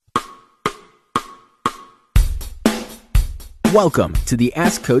Welcome to the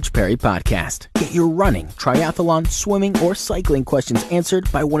Ask Coach Perry podcast. Get your running, triathlon, swimming, or cycling questions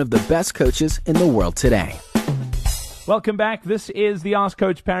answered by one of the best coaches in the world today. Welcome back. This is the Ask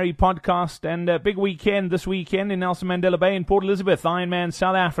Coach Perry podcast, and a big weekend this weekend in Nelson Mandela Bay in Port Elizabeth, Ironman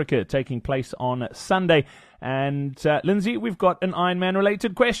South Africa, taking place on Sunday. And Lindsay, we've got an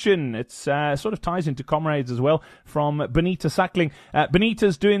Ironman-related question. It's sort of ties into Comrades as well, from Benita Suckling.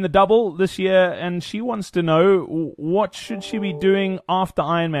 Benita's doing the double this year, and she wants to know what should she be doing after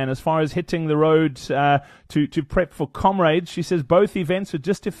Ironman as far as hitting the road to prep for Comrades. She says both events are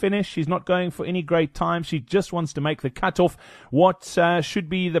just to finish. She's not going for any great time. She just wants to make the cutoff. What should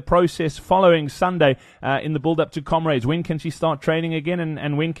be the process following Sunday in the build-up to Comrades? When can she start training again,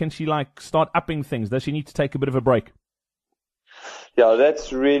 and when can she start upping things? Does she need to take a bit of a break? Yeah,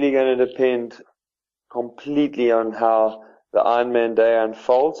 that's really going to depend completely on how the Ironman day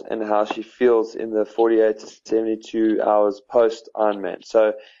unfolds and how she feels in the 48 to 72 hours post Ironman.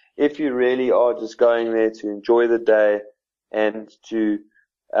 So if you really are just going there to enjoy the day and to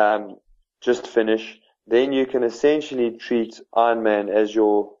just finish, then you can essentially treat Ironman as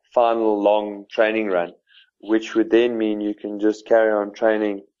your final long training run, which would then mean you can just carry on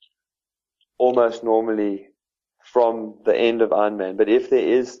training almost normally from the end of Ironman. But if there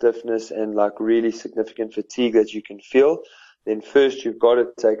is stiffness and really significant fatigue that you can feel, then first you've got to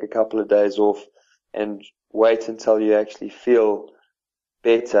take a couple of days off and wait until you actually feel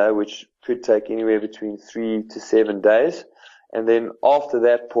better, which could take anywhere between 3 to 7 days. And then after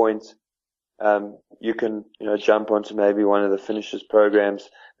that point, you can, jump onto maybe one of the finishers programs,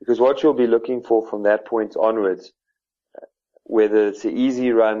 because what you'll be looking for from that point onwards, whether it's an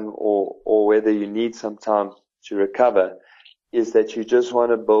easy run or whether you need some time to recover, is that you just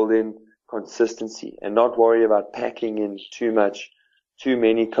want to build in consistency and not worry about packing in too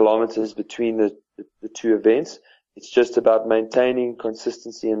many kilometers between the two events. It's just about maintaining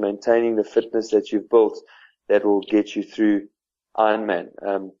consistency and maintaining the fitness that you've built that will get you through Ironman.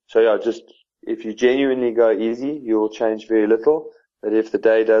 Just if you genuinely go easy, you'll change very little. But if the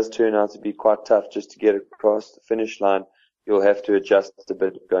day does turn out to be quite tough just to get across the finish line, you'll have to adjust a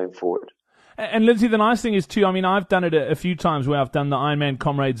bit going forward. And Lindsay, the nice thing is too, I've done it a few times where I've done the Ironman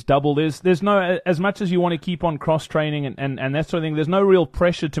Comrades double. There's no, as much as you want to keep on cross training and that sort of thing, there's no real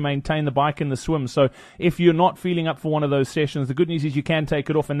pressure to maintain the bike and the swim. So if you're not feeling up for one of those sessions, the good news is you can take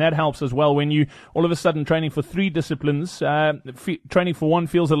it off, and that helps as well. When you all of a sudden training for 3 disciplines, training for one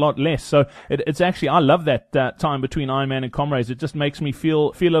feels a lot less. So it's actually, I love that time between Ironman and Comrades. It just makes me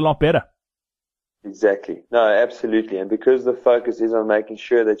feel a lot better. Exactly. No, absolutely. And because the focus is on making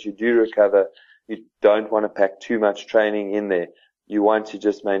sure that you do recover, you don't want to pack too much training in there. You want to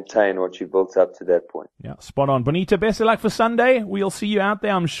just maintain what you built up to that point. Yeah, spot on. Bonita, best of luck for Sunday. We'll see you out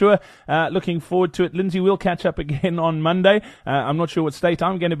there, I'm sure. Looking forward to it. Lindsay, we'll catch up again on Monday. I'm not sure what state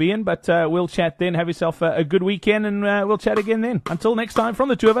I'm going to be in, but we'll chat then. Have yourself a good weekend, and we'll chat again then. Until next time, from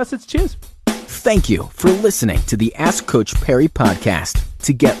the two of us, it's cheers. Thank you for listening to the Ask Coach Perry podcast.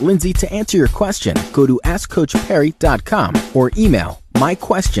 To get Lindsay to answer your question, go to AskCoachPerry.com or email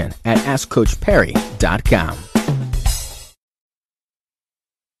myquestion@AskCoachPerry.com.